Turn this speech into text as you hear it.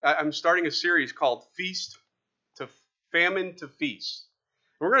I'm starting a series called Feast to Famine to Feast.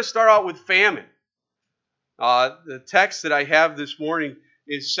 We're going to start out with famine. The text that I have this morning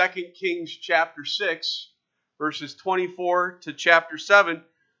is 2 Kings chapter 6, verses 24 to chapter 7,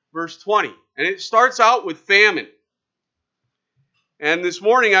 verse 20. And it starts out with famine. And this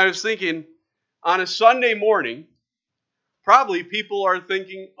morning I was thinking, on a Sunday morning, probably people are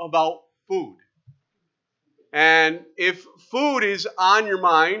thinking about food. And if food is on your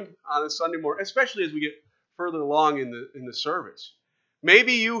mind on a Sunday morning, especially as we get further along in the service,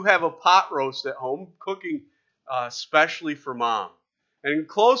 maybe you have a pot roast at home cooking specially for mom. And the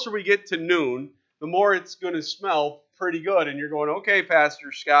closer we get to noon, the more it's going to smell pretty good. And you're going, okay,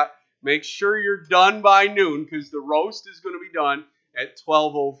 Pastor Scott, make sure you're done by noon because the roast is going to be done at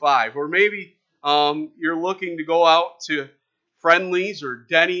 12:05. Or maybe you're looking to go out to Friendly's or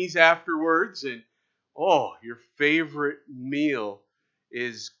Denny's afterwards, and your favorite meal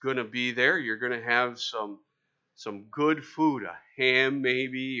is going to be there. You're going to have some good food, a ham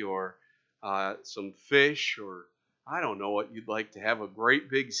maybe, or some fish, or I don't know what you'd like to have, a great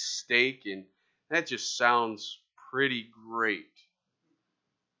big steak, and that just sounds pretty great.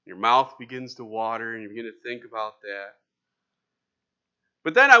 Your mouth begins to water, and you begin to think about that.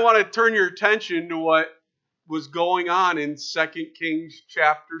 But then I want to turn your attention to what was going on in 2 Kings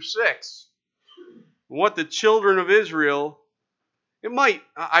chapter 6. What the children of Israel, my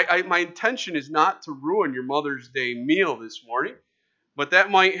intention is not to ruin your Mother's Day meal this morning, but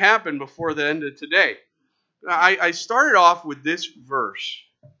that might happen before the end of today. I started off with this verse.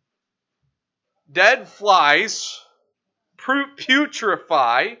 Dead flies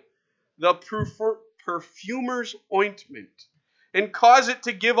putrefy the perfumer's ointment and cause it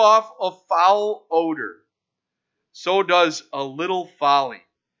to give off a foul odor. So does a little folly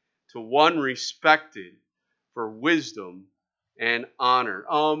to one respected for wisdom and honor.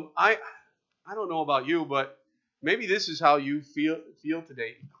 I don't know about you, but maybe this is how you feel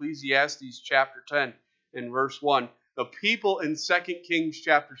today. Ecclesiastes chapter 10 and verse 1. The people in 2 Kings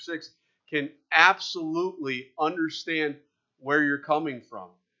chapter 6 can absolutely understand where you're coming from,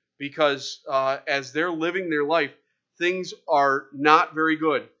 because as they're living their life, things are not very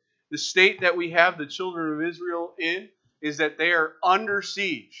good. The state that we have the children of Israel in is that they are under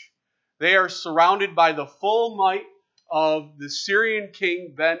siege. They are surrounded by the full might of the Syrian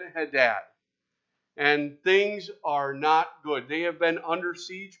king Ben-Hadad. And things are not good. They have been under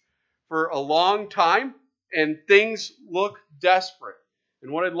siege for a long time, and things look desperate.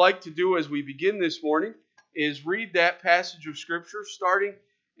 And what I'd like to do as we begin this morning is read that passage of Scripture starting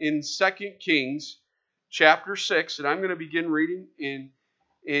in 2 Kings chapter 6. And I'm going to begin reading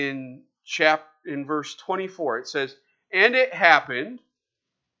in verse 24. It says, "And it happened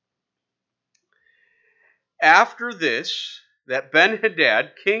after this that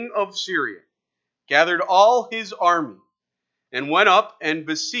Ben-Hadad, king of Syria, gathered all his army and went up and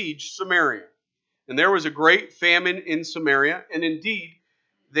besieged Samaria. And there was a great famine in Samaria, and indeed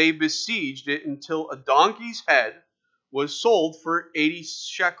they besieged it until a donkey's head was sold for 80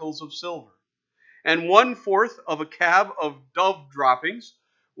 shekels of silver, and 1/4 of a cab of dove droppings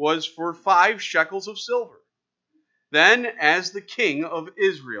was for 5 shekels of silver. Then, as the king of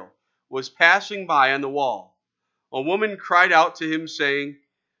Israel was passing by on the wall, a woman cried out to him, saying,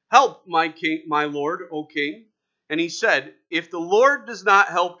 'Help, my king, my lord, O king.' And he said, 'If the Lord does not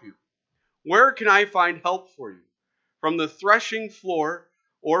help you, where can I find help for you? From the threshing floor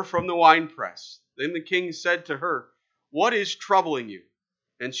or from the winepress?' Then the king said to her, 'What is troubling you?'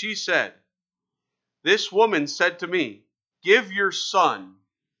 And she said, 'This woman said to me, Give your son,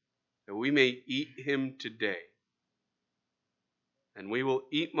 that we may eat him today, and we will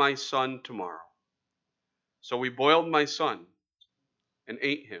eat my son tomorrow. So we boiled my son and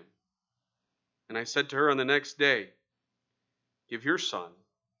ate him. And I said to her on the next day, Give your son,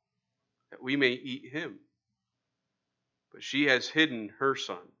 that we may eat him. But she has hidden her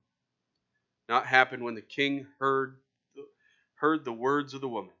son.' Now it happened when the king heard the words of the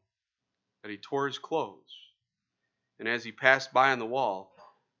woman, that he tore his clothes. And as he passed by on the wall,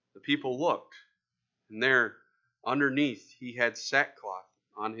 the people looked, and there underneath he had sackcloth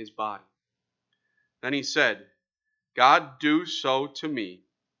on his body. Then he said, God do so to me,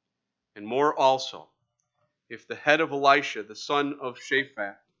 and more also, if the head of Elisha, the son of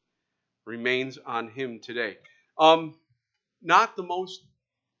Shaphat, remains on him today." Not the most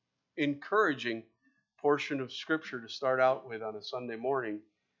encouraging portion of Scripture to start out with on a Sunday morning,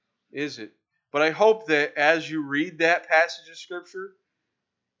 is it? But I hope that as you read that passage of Scripture,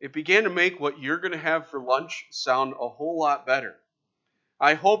 it began to make what you're going to have for lunch sound a whole lot better.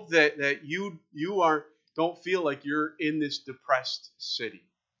 I hope that you don't feel like you're in this depressed city.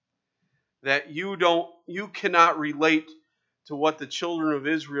 that you cannot relate to what the children of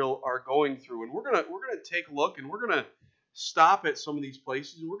Israel are going through. And we're gonna take a look, and we're gonna stop at some of these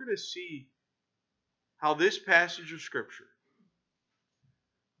places, and we're gonna see how this passage of Scripture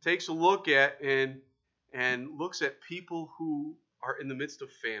takes a look at and looks at people who are in the midst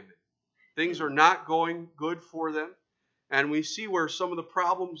of famine. Things are not going good for them, and we see where some of the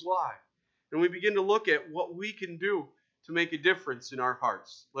problems lie. And we begin to look at what we can do to make a difference in our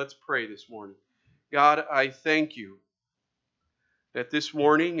hearts. Let's pray this morning. God, I thank you that this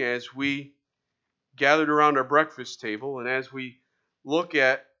morning, as we gathered around our breakfast table and as we look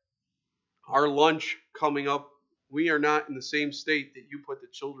at our lunch coming up, we are not in the same state that you put the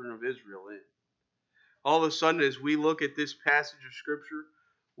children of Israel in. All of a sudden, as we look at this passage of Scripture,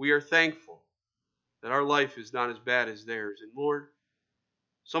 we are thankful that our life is not as bad as theirs. And Lord,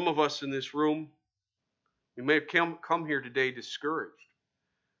 some of us in this room, we may have come here today discouraged.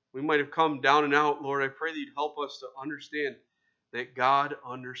 We might have come down and out. Lord, I pray that you'd help us to understand that God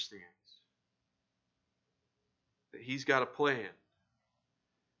understands, that He's got a plan.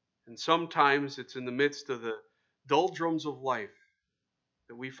 And sometimes it's in the midst of the doldrums of life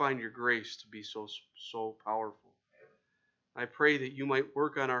that we find your grace to be so powerful. I pray that you might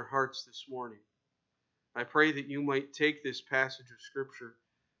work on our hearts this morning. I pray that you might take this passage of Scripture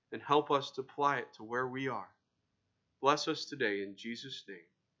and help us to apply it to where we are. Bless us today in Jesus' name.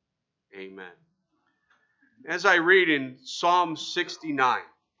 Amen. As I read in Psalm 69,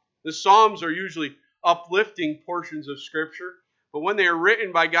 the Psalms are usually uplifting portions of Scripture, but when they are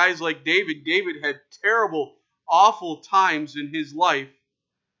written by guys like David, David had terrible, awful times in his life.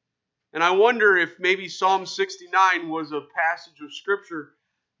 And I wonder if maybe Psalm 69 was a passage of Scripture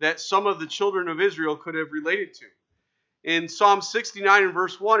that some of the children of Israel could have related to. In Psalm 69 and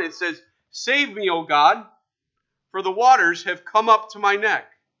verse 1, it says, "Save me, O God, for the waters have come up to my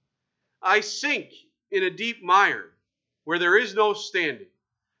neck. I sink in a deep mire where there is no standing.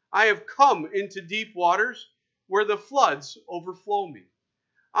 I have come into deep waters where the floods overflow me.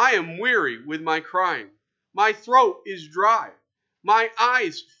 I am weary with my crying. My throat is dry. My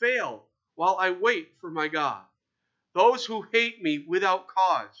eyes fail while I wait for my God. Those who hate me without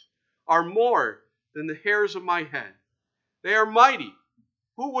cause are more than the hairs of my head. They are mighty.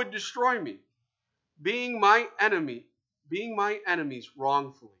 Who would destroy me? Being my enemies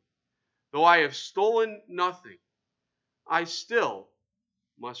wrongfully. Though I have stolen nothing, I still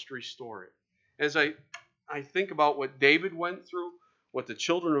must restore it." As I think about what David went through, what the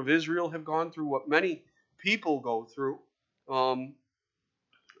children of Israel have gone through, what many people go through,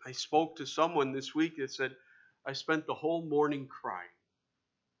 I spoke to someone this week that said, "I spent the whole morning crying."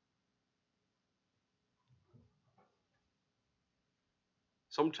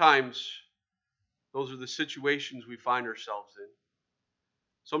 Sometimes those are the situations we find ourselves in.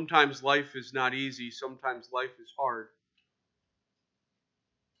 Sometimes life is not easy. Sometimes life is hard.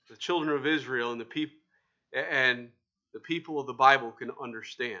 The children of Israel and the people of the Bible can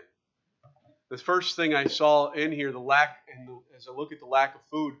understand. The first thing I saw in here, as I look at the lack of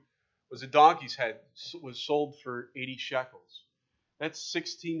food, was a donkey's head was sold for 80 shekels. That's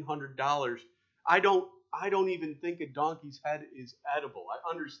 $1,600. I don't even think a donkey's head is edible. I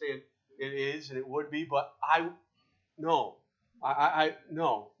understand it is and it would be, but no,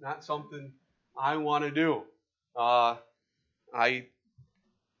 not something I want to do. I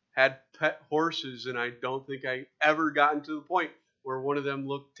had pet horses, and I don't think I ever gotten to the point where one of them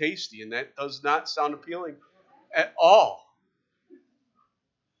looked tasty, and that does not sound appealing at all.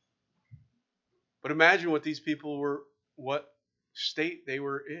 But imagine what state they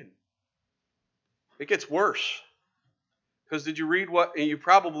were in. It gets worse. Because did you read and you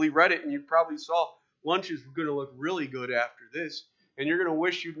probably read it, and you probably saw lunches were going to look really good after this, and you're going to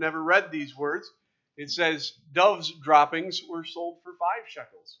wish you'd never read these words. It says dove's droppings were sold for 5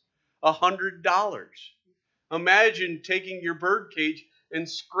 shekels, $100. Imagine taking your bird cage and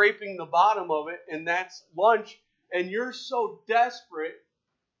scraping the bottom of it, and that's lunch, and you're so desperate,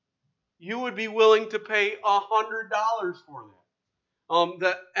 you would be willing to pay $100 for that.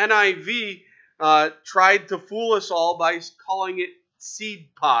 The NIV tried to fool us all by calling it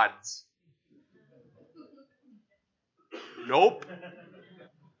seed pods. Nope.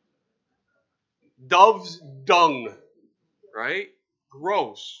 Dove's dung, right?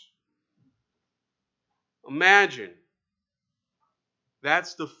 Gross. Imagine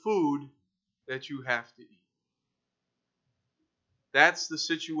that's the food that you have to eat. That's the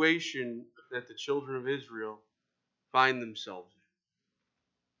situation that the children of Israel find themselves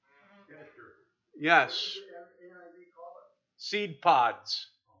in. Yes. Seed pods.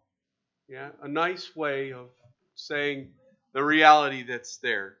 Yeah, a nice way of saying the reality that's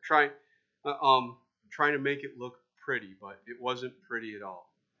there. trying to make it look pretty, but it wasn't pretty at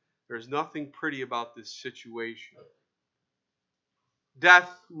all. There's nothing pretty about this situation. Death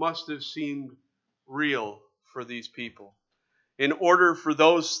must have seemed real for these people. In order for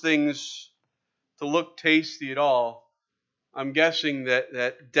those things to look tasty at all, I'm guessing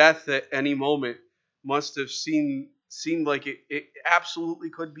that death at any moment must have seemed like it absolutely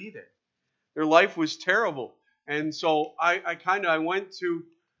could be there. Their life was terrible. And so I went to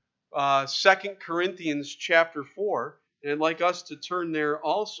 2 Corinthians chapter 4, and I'd like us to turn there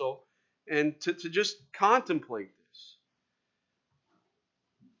also and to just contemplate this.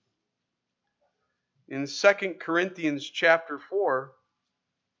 In 2 Corinthians chapter 4,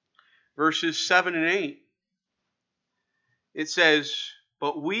 verses 7 and 8, it says,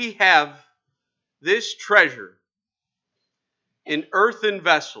 "But we have this treasure in earthen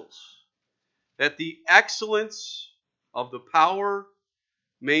vessels, that the excellence of the power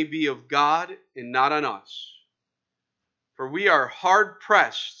may be of God and not on us. For we are hard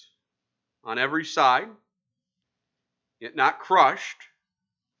pressed on every side, yet not crushed.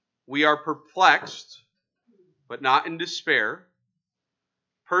 We are perplexed, but not in despair.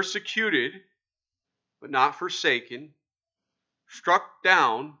 Persecuted, but not forsaken. Struck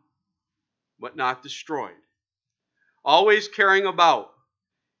down, but not destroyed. Always carrying about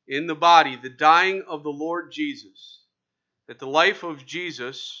in the body the dying of the Lord Jesus, that the life of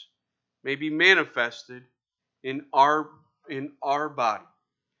Jesus may be manifested in our body."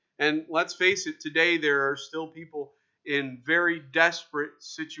 And let's face it, today there are still people in very desperate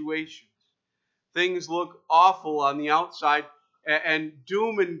situations. Things look awful on the outside, and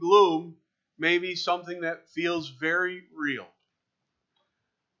doom and gloom may be something that feels very real.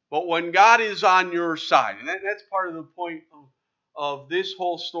 But when God is on your side, and that's part of the point of this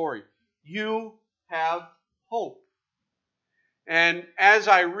whole story, you have hope. And as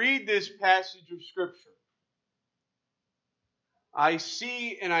I read this passage of Scripture, I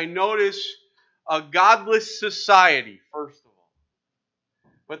see and I notice a godless society, first of all.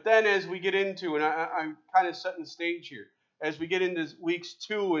 But then as we get into, and I'm kind of setting the stage here, as we get into weeks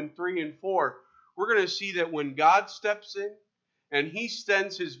 2 and 3 and 4, we're going to see that when God steps in and He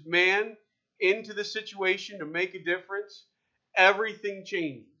sends His man into the situation to make a difference, everything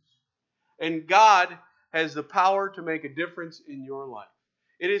changes. And God has the power to make a difference in your life.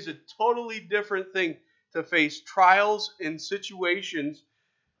 It is a totally different thing to face trials and situations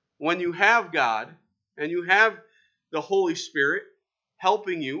when you have God and you have the Holy Spirit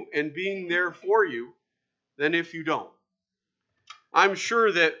helping you and being there for you than if you don't. I'm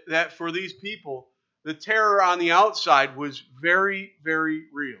sure that for these people, the terror on the outside was very, very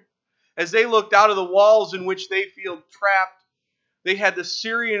real. As they looked out of the walls in which they feel trapped, they had the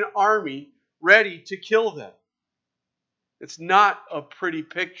Syrian army ready to kill them. It's not a pretty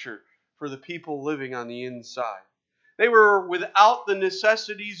picture for the people living on the inside. They were without the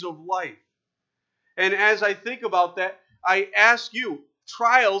necessities of life. And as I think about that, I ask you,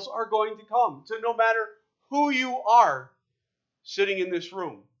 trials are going to come. So no matter who you are sitting in this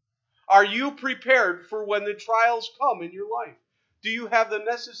room, are you prepared for when the trials come in your life? Do you have the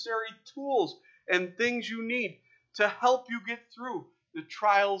necessary tools and things you need to help you get through the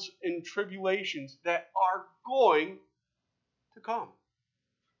trials and tribulations that are going to come?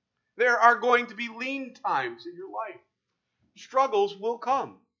 There are going to be lean times in your life. Struggles will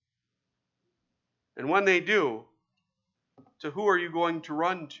come. And when they do, to who are you going to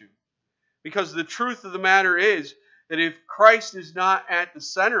run to? Because the truth of the matter is that if Christ is not at the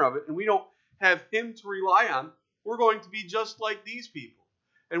center of it and we don't have Him to rely on, we're going to be just like these people.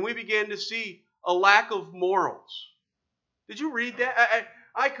 And we began to see a lack of morals. Did you read that?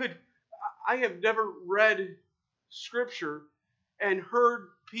 I have never read Scripture and heard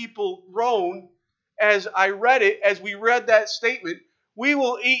people groan as I read it, as we read that statement, "We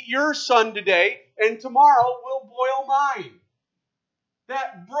will eat your son today, and tomorrow we'll boil mine."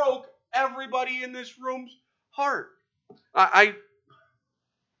 That broke everybody in this room's heart. I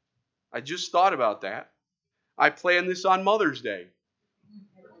just thought about that. I planned this on Mother's Day.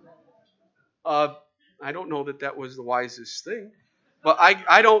 I don't know that was the wisest thing, but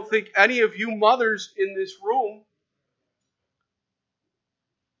I don't think any of you mothers in this room,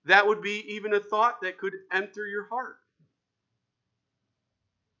 that would be even a thought that could enter your heart.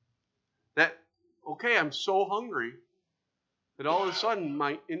 That, okay, I'm so hungry that all of a sudden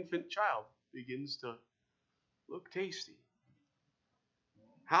my infant child begins to look tasty.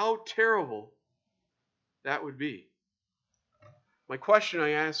 How terrible that would be. My question I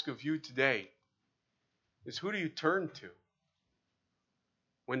ask of you today is, who do you turn to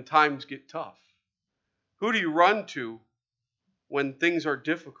when times get tough? Who do you run to when things are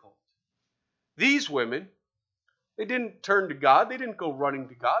difficult? These women, they didn't turn to God. They didn't go running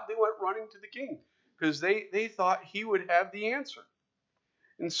to God. They went running to the king because they thought he would have the answer.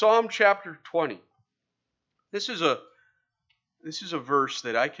 In Psalm chapter 20, this is a verse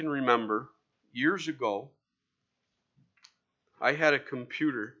that I can remember years ago. I had a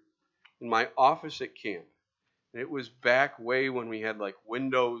computer in my office at camp. And it was back way when we had like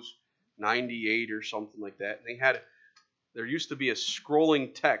Windows 98 or something like that. And there used to be a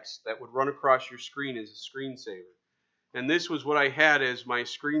scrolling text that would run across your screen as a screensaver. And this was what I had as my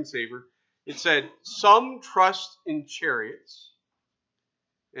screensaver. It said, "Some trust in chariots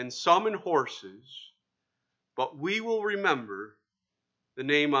and some in horses, but we will remember the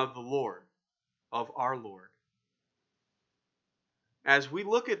name of the Lord, of our Lord." As we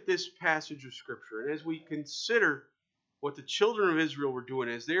look at this passage of Scripture and as we consider what the children of Israel were doing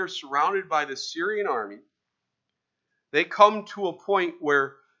as they are surrounded by the Syrian army, they come to a point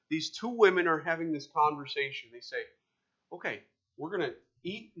where these two women are having this conversation. They say, okay, we're going to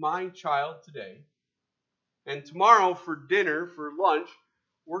eat my child today, and tomorrow for dinner, for lunch,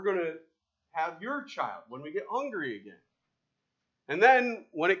 we're going to have your child when we get hungry again. And then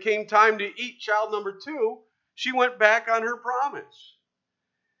when it came time to eat child number 2, she went back on her promise.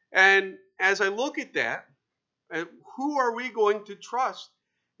 And as I look at that, who are we going to trust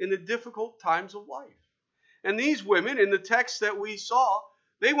in the difficult times of life? And these women, in the text that we saw,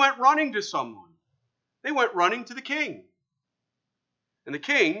 they went running to someone. They went running to the king. And the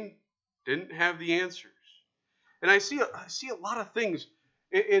king didn't have the answers. And I see a lot of things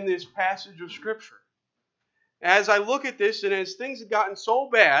in this passage of Scripture. As I look at this, and as things have gotten so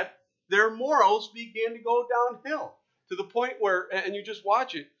bad, their morals began to go downhill to the point where, and you just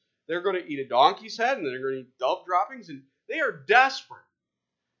watch it, they're going to eat a donkey's head, and then they're going to eat dove droppings, and they are desperate.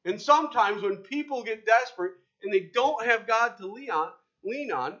 And sometimes when people get desperate and they don't have God to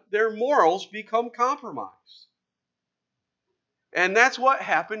lean on, their morals become compromised. And that's what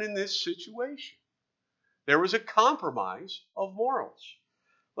happened in this situation. There was a compromise of morals.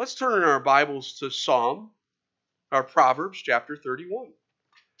 Let's turn in our Bibles to Proverbs chapter 31.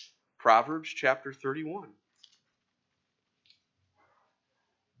 Proverbs chapter 31.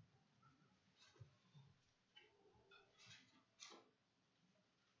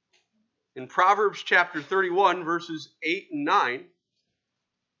 In Proverbs chapter 31, verses 8 and 9,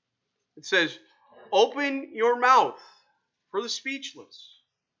 it says, "Open your mouth for the speechless,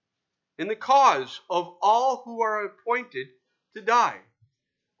 in the cause of all who are appointed to die.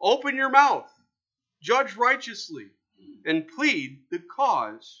 Open your mouth, judge righteously, and plead the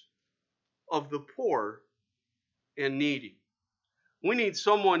cause of the poor and needy." We need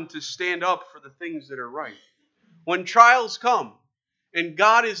someone to stand up for the things that are right. When trials come and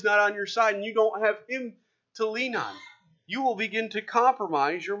God is not on your side and you don't have Him to lean on, you will begin to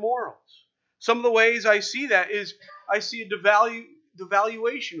compromise your morals. Some of the ways I see that is I see a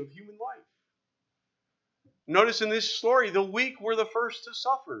devaluation of human life. Notice in this story, the weak were the first to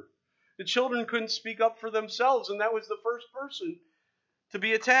suffer. The children couldn't speak up for themselves, and that was the first person to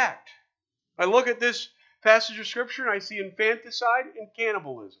be attacked. I look at this passage of Scripture and I see infanticide and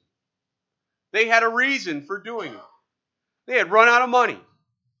cannibalism. They had a reason for doing it. They had run out of money.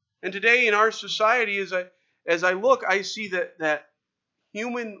 And today in our society, as I look, I see that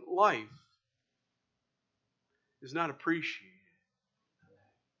human life is not appreciated.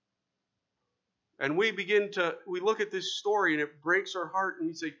 And we look at this story and it breaks our heart and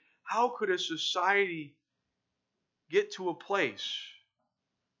we say, how could a society get to a place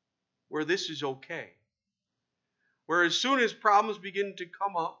where this is okay? Where as soon as problems begin to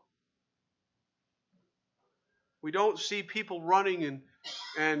come up, we don't see people running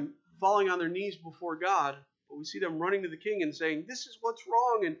and falling on their knees before God, but we see them running to the king and saying, this is what's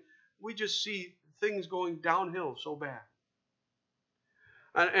wrong, and we just see things going downhill so bad.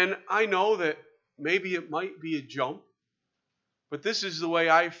 And I know that maybe it might be a jump, but this is the way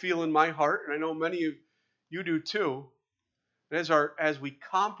I feel in my heart, and I know many of you do too, as we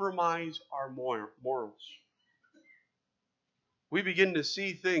compromise our morals, we begin to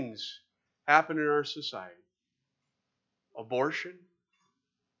see things happen in our society. Abortion,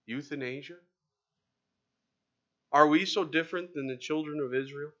 euthanasia. Are we so different than the children of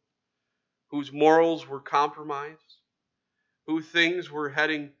Israel, whose morals were compromised, whose things were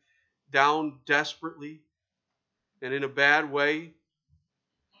heading down desperately and in a bad way?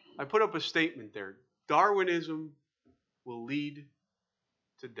 I put up a statement there. Darwinism will lead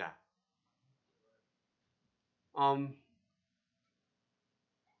to death.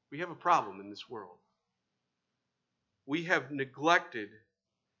 We have a problem in this world. We have neglected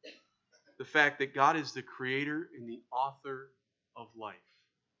the fact that God is the creator and the author of life.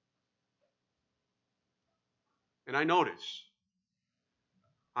 And I noticed,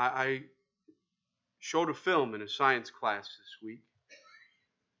 I showed a film in a science class this week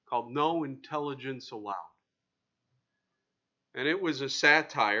called No Intelligence Allowed. And it was a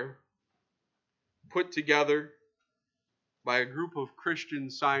satire put together by a group of Christian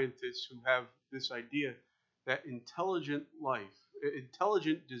scientists who have this idea that intelligent life,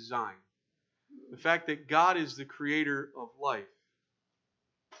 intelligent design, the fact that God is the creator of life,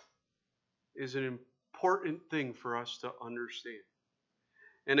 is an important thing for us to understand.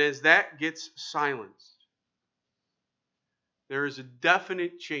 And as that gets silenced, there is a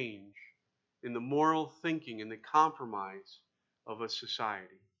definite change in the moral thinking and the compromise of a society.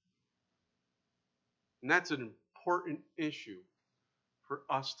 And that's an important issue for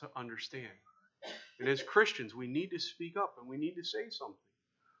us to understand. And as Christians, we need to speak up and we need to say something,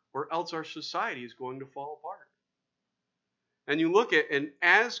 or else our society is going to fall apart. And you look at, and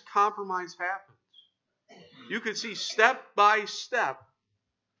as compromise happens, you can see step by step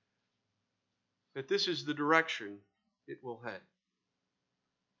that this is the direction it will head.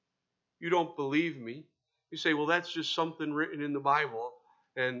 You don't believe me. You say, well, that's just something written in the Bible,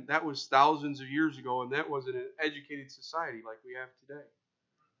 and that was thousands of years ago, and that wasn't an educated society like we have today.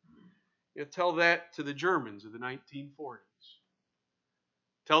 You tell that to the Germans of the 1940s.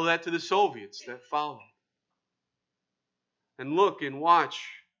 Tell that to the Soviets that followed. And look and watch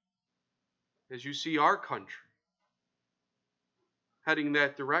as you see our country heading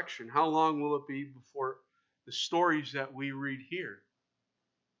that direction. How long will it be before the stories that we read here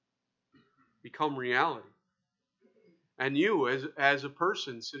become reality? And you, as a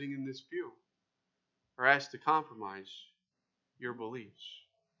person sitting in this pew, are asked to compromise your beliefs.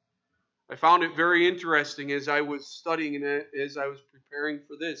 I found it very interesting as I was studying and as I was preparing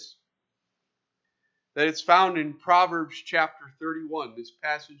for this, that it's found in Proverbs chapter 31, this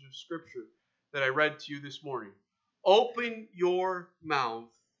passage of Scripture that I read to you this morning. Open your mouth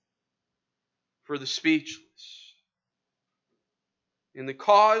for the speechless, in the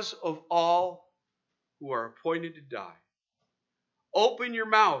cause of all who are appointed to die. Open your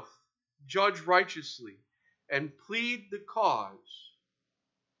mouth, judge righteously, and plead the cause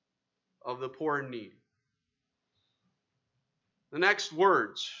of the poor and needy. The next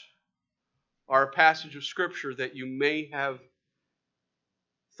words are a passage of Scripture that you may have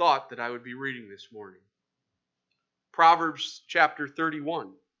thought that I would be reading this morning. Proverbs chapter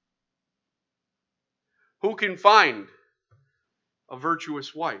 31. Who can find a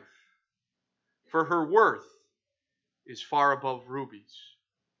virtuous wife? For her worth is far above rubies.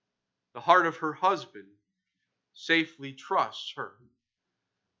 The heart of her husband safely trusts her,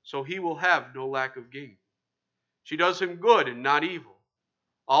 so he will have no lack of gain. She does him good and not evil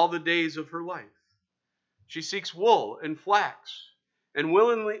all the days of her life. She seeks wool and flax and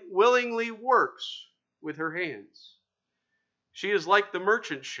willingly works with her hands. She is like the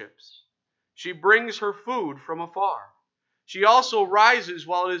merchant ships. She brings her food from afar. She also rises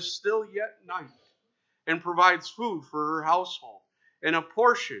while it is still yet night and provides food for her household and a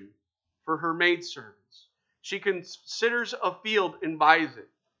portion for her maidservants. She considers a field and buys it.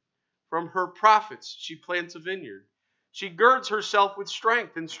 From her profits she plants a vineyard. She girds herself with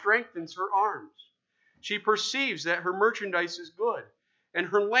strength and strengthens her arms. She perceives that her merchandise is good, and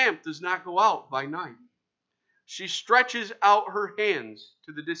her lamp does not go out by night. She stretches out her hands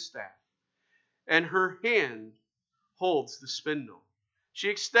to the distaff, and her hand holds the spindle. She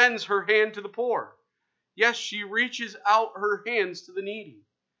extends her hand to the poor. Yes, she reaches out her hands to the needy.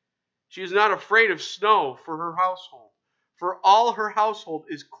 She is not afraid of snow for her household, for all her household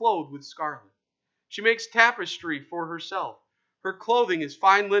is clothed with scarlet. She makes tapestry for herself. Her clothing is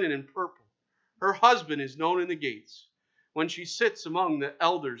fine linen and purple. Her husband is known in the gates, when she sits among the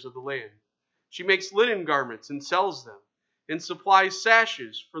elders of the land. She makes linen garments and sells them, and supplies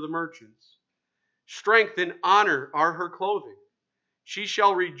sashes for the merchants. Strength and honor are her clothing. She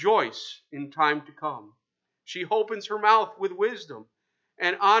shall rejoice in time to come. She opens her mouth with wisdom,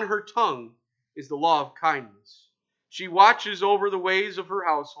 and on her tongue is the law of kindness. She watches over the ways of her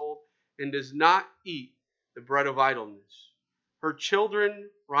household and does not eat the bread of idleness. Her children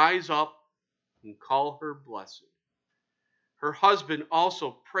rise up and call her blessed. Her husband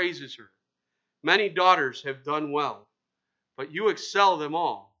also praises her. Many daughters have done well, but you excel them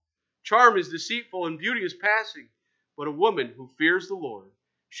all. Charm is deceitful and beauty is passing, but a woman who fears the Lord,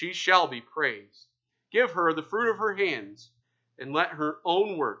 she shall be praised. Give her the fruit of her hands, and let her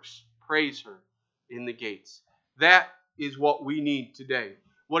own works praise her in the gates. That is what we need today.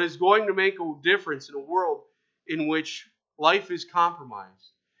 What is going to make a difference in a world in which life is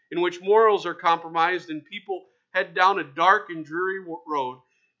compromised, in which morals are compromised and people head down a dark and dreary road,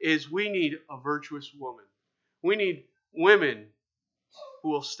 is we need a virtuous woman. We need women who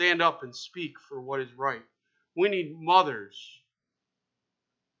will stand up and speak for what is right. We need mothers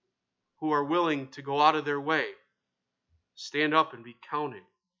who are willing to go out of their way, stand up and be counted,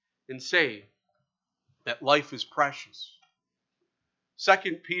 and say that life is precious.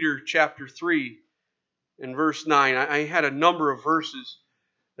 2 Peter chapter 3 and verse 9. I had a number of verses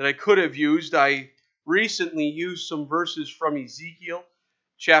that I could have used. I recently used some verses from Ezekiel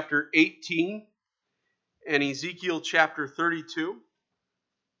chapter 18 and Ezekiel chapter 32.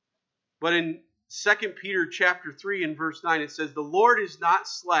 But in 2 Peter chapter 3 and verse 9 it says, "The Lord is not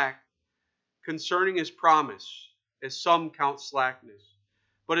slack concerning his promise, as some count slackness,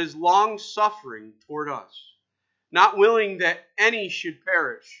 but is long-suffering toward us, not willing that any should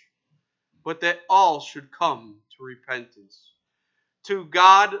perish, but that all should come to repentance. To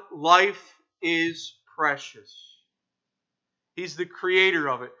God, life is precious." He's the creator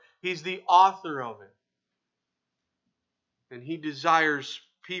of it. He's the author of it. And he desires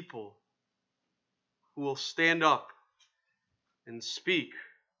people who will stand up and speak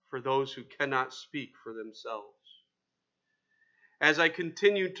for those who cannot speak for themselves. As I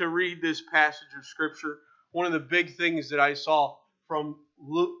continued to read this passage of Scripture, one of the big things that I saw from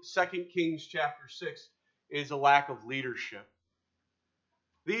 2 Kings chapter 6 is a lack of leadership.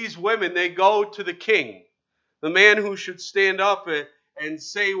 These women, they go to the king, the man who should stand up and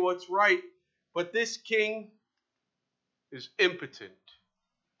say what's right. But this king is impotent.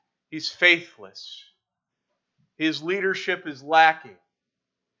 He's faithless. His leadership is lacking.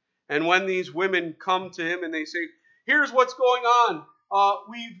 And when these women come to him and they say, "Here's what's going on.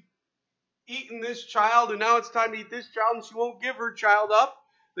 We've eaten this child and now it's time to eat this child and she won't give her child up."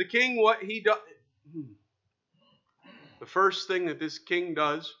 The king, what he does, the first thing that this king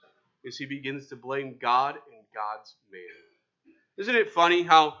does is he begins to blame God and God's man. Isn't it funny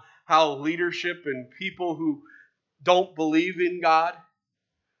how leadership and people who don't believe in God,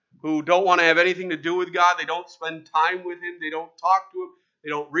 who don't want to have anything to do with God, they don't spend time with him, they don't talk to him, they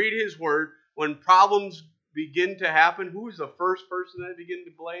don't read his word, when problems begin to happen, who's the first person that begin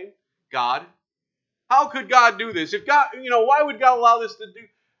to blame? God. How could God do this? If God, why would God allow this to do?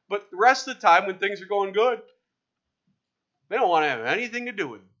 But the rest of the time when things are going good, they don't want to have anything to do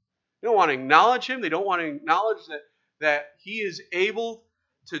with him. They don't want to acknowledge him. They don't want to acknowledge that he is able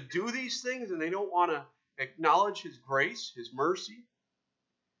to do these things, and they don't want to acknowledge his grace, his mercy,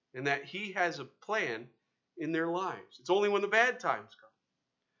 and that he has a plan in their lives. It's only when the bad times come.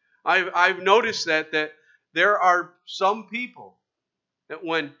 I've noticed that there are some people that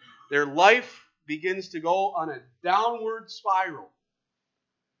when their life begins to go on a downward spiral,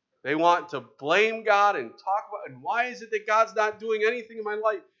 they want to blame God and talk about, and why is it that God's not doing anything in my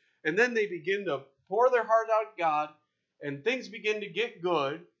life? And then they begin to pour their heart out at God, and things begin to get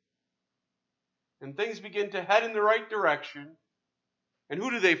good, and things begin to head in the right direction. And who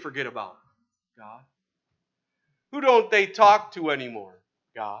do they forget about? God. Who don't they talk to anymore?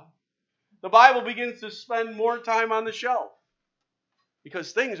 God. The Bible begins to spend more time on the shelf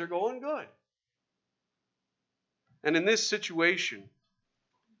because things are going good. And in this situation,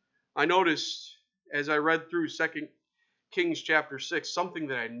 I noticed as I read through 2 Kings chapter 6, something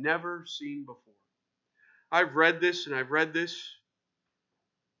that I'd never seen before. I've read this and I've read this,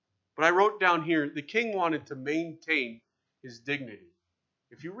 but I wrote down here, the king wanted to maintain his dignity.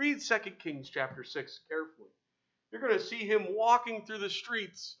 If you read 2 Kings chapter 6 carefully, you're going to see him walking through the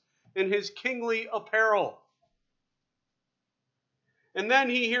streets in his kingly apparel. And then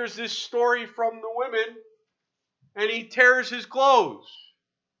he hears this story from the women, and he tears his clothes.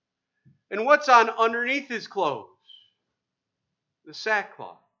 And what's on underneath his clothes? The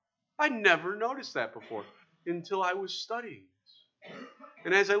sackcloth. I never noticed that before until I was studying this.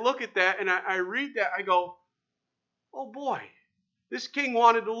 And as I look at that and I read that, I go, oh boy, this king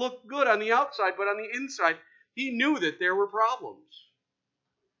wanted to look good on the outside, but on the inside, he knew that there were problems.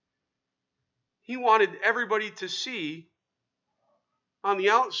 He wanted everybody to see on the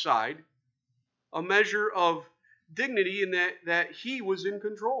outside a measure of dignity in that he was in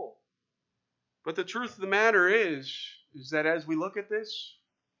control. But the truth of the matter is that as we look at this,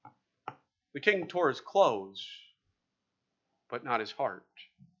 the king tore his clothes, but not his heart.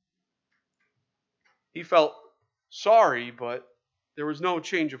 He felt sorry, but there was no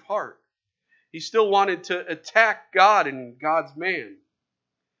change of heart. He still wanted to attack God and God's man.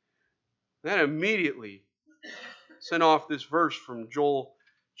 That immediately sent off this verse from Joel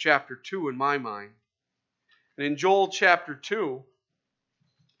chapter 2 in my mind. And in Joel chapter 2,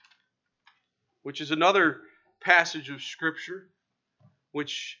 which is another passage of Scripture,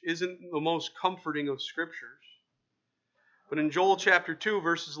 which isn't the most comforting of Scriptures, but in Joel chapter 2,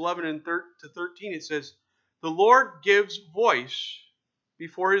 verses 11 to 13, it says, The Lord gives voice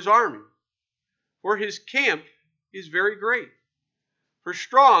before his army, for his camp is very great. For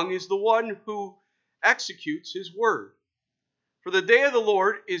strong is the one who executes his word. For the day of the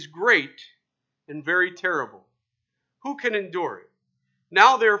Lord is great and very terrible. Who can endure it?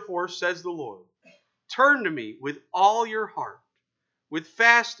 Now therefore, says the Lord, turn to me with all your heart, with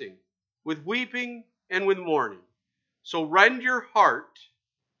fasting, with weeping, and with mourning. So rend your heart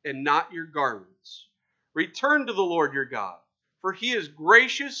and not your garments. Return to the Lord your God, for he is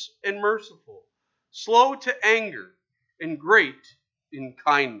gracious and merciful, slow to anger, and great in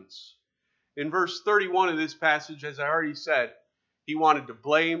kindness. In verse 31 of this passage, as I already said, he wanted to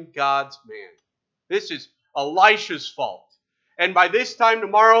blame God's man. This is Elisha's fault. And by this time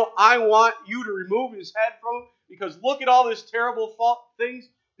tomorrow, I want you to remove his head from him, because look at all this terrible things.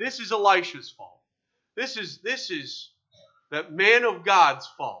 This is Elisha's fault. This is that man of God's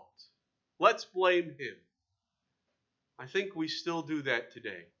fault. Let's blame him. I think we still do that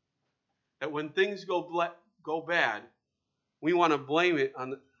today. That when things go bad, we want to blame it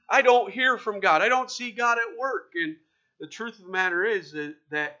on I don't hear from God. I don't see God at work. And the truth of the matter is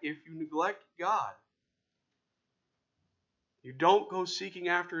that if you neglect God, you don't go seeking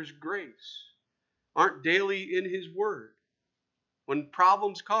after his grace, aren't daily in his word, when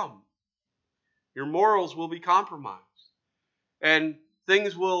problems come, your morals will be compromised and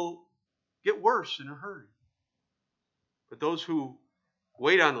things will get worse in a hurry. But those who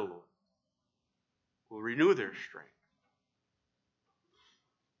wait on the Lord will renew their strength.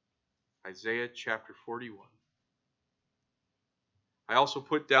 Isaiah chapter 41. I also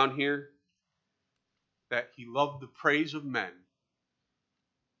put down here that he loved the praise of men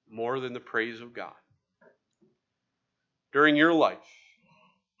more than the praise of God. During your life,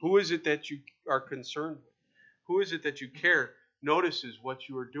 who is it that you are concerned with? Who is it that you care notices what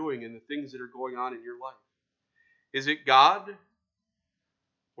you are doing and the things that are going on in your life? Is it God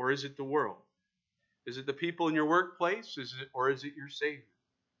or is it the world? Is it the people in your workplace? Or is it your Savior?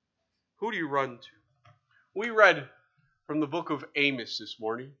 Who do you run to? We read from the book of Amos this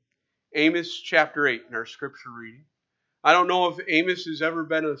morning. Amos chapter 8 in our scripture reading. I don't know if Amos has ever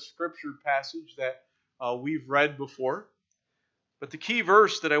been a scripture passage that we've read before. But the key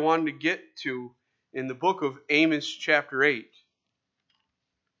verse that I wanted to get to in the book of Amos chapter 8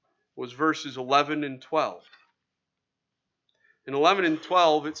 was verses 11 and 12. In 11 and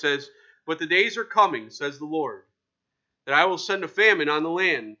 12 it says, "But the days are coming, says the Lord, that I will send a famine on the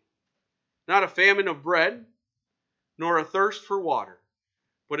land, not a famine of bread, nor a thirst for water,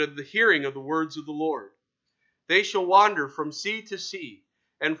 but of the hearing of the words of the Lord. They shall wander from sea to sea,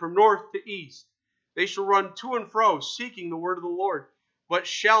 and from north to east. They shall run to and fro, seeking the word of the Lord, but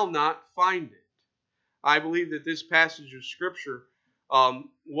shall not find it." I believe that this passage of Scripture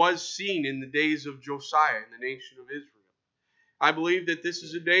was seen in the days of Josiah in the nation of Israel. I believe that this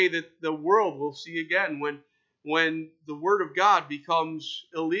is a day that the world will see again when the Word of God becomes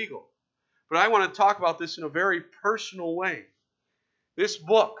illegal. But I want to talk about this in a very personal way. This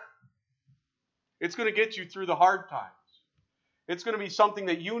book, it's going to get you through the hard times. It's going to be something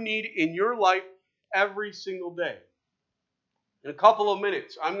that you need in your life every single day. In a couple of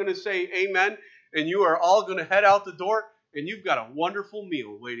minutes, I'm going to say amen, and you are all going to head out the door, and you've got a wonderful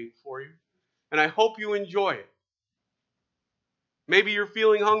meal waiting for you. And I hope you enjoy it. Maybe you're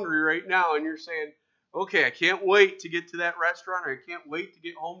feeling hungry right now, and you're saying, okay, I can't wait to get to that restaurant, or I can't wait to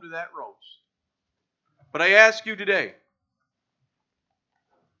get home to that roast. But I ask you today,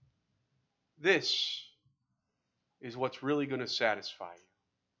 this is what's really going to satisfy you.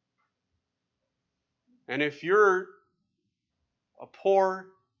 And if you're a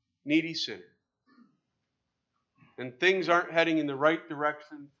poor, needy sinner, and things aren't heading in the right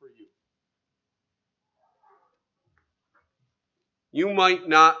direction for you, you might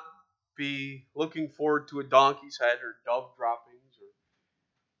not be looking forward to a donkey's head or dove droppings or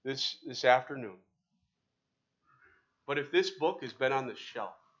this afternoon. But if this book has been on the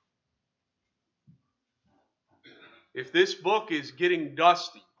shelf, if this book is getting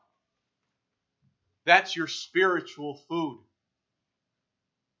dusty, that's your spiritual food.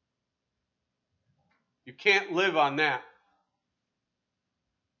 You can't live on that.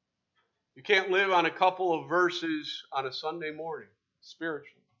 You can't live on a couple of verses on a Sunday morning,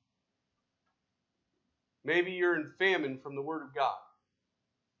 spiritually. Maybe you're in famine from the Word of God.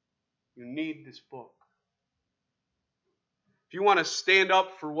 You need this book. If you want to stand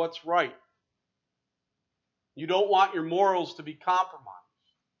up for what's right, you don't want your morals to be compromised,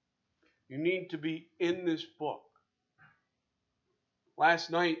 you need to be in this book.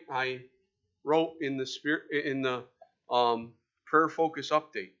 Last night I wrote in the prayer focus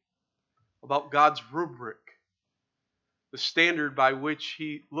update about God's rubric the standard by which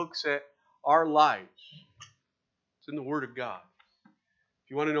He looks at our lives. It's in the Word of God.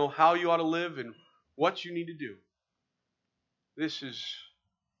 If you want to know how you ought to live and what you need to do, this is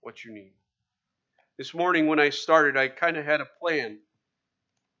what you need. This morning when I started, I kind of had a plan.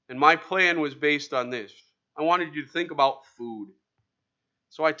 And my plan was based on this. I wanted you to think about food.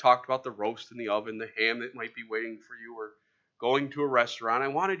 So I talked about the roast in the oven, the ham that might be waiting for you, or going to a restaurant. I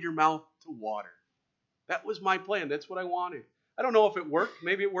wanted your mouth to water. That was my plan. That's what I wanted. I don't know if it worked.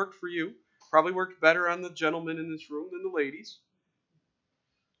 Maybe it worked for you. Probably worked better on the gentlemen in this room than the ladies.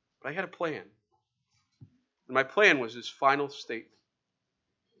 But I had a plan. And my plan was this final statement.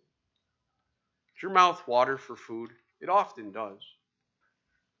 Does your mouth water for food? It often does.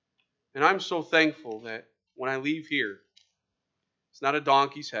 And I'm so thankful that when I leave here, it's not a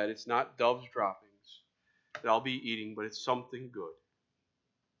donkey's head, it's not dove's droppings that I'll be eating, but it's something good.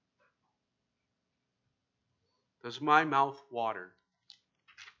 Does my mouth water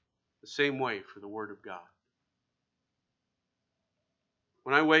the same way for the Word of God?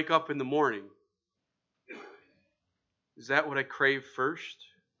 When I wake up in the morning, is that what I crave first?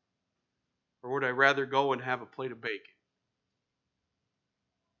 Or would I rather go and have a plate of bacon?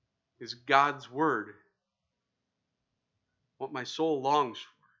 Is God's Word what my soul longs for?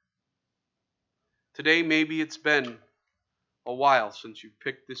 Today, maybe it's been a while since you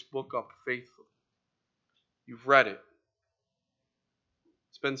picked this book up faithfully. You've read it.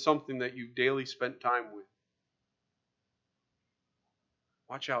 It's been something that you've daily spent time with.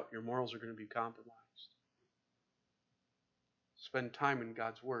 Watch out, your morals are going to be compromised. Spend time in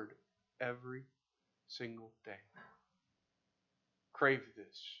God's Word every single day. Crave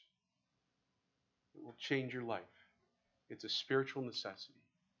this. It will change your life. It's a spiritual necessity.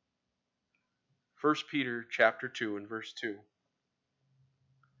 1 Peter chapter 2 and verse 2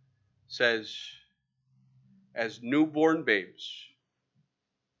 says, as newborn babes,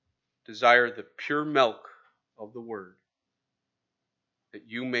 desire the pure milk of the Word, that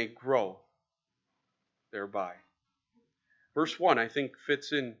you may grow thereby. Verse 1, I think,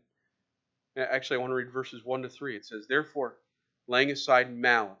 fits in. Actually, I want to read verses 1 to 3. It says, therefore, laying aside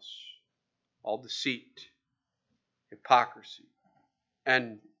malice, all deceit, hypocrisy,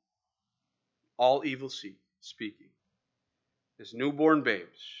 and all evil speaking, as newborn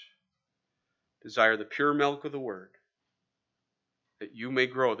babes, desire the pure milk of the Word, that you may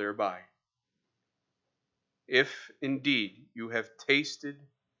grow thereby. If indeed you have tasted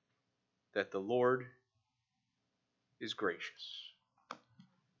that the Lord is gracious.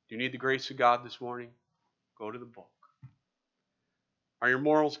 Do you need the grace of God this morning? Go to the book. Are your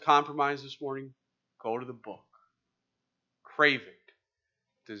morals compromised this morning? Go to the book. Crave it.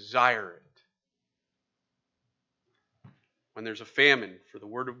 Desire it. When there's a famine for the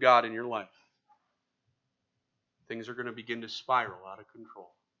Word of God in your life, things are going to begin to spiral out of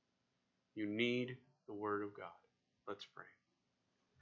control. You need the Word of God. Let's pray.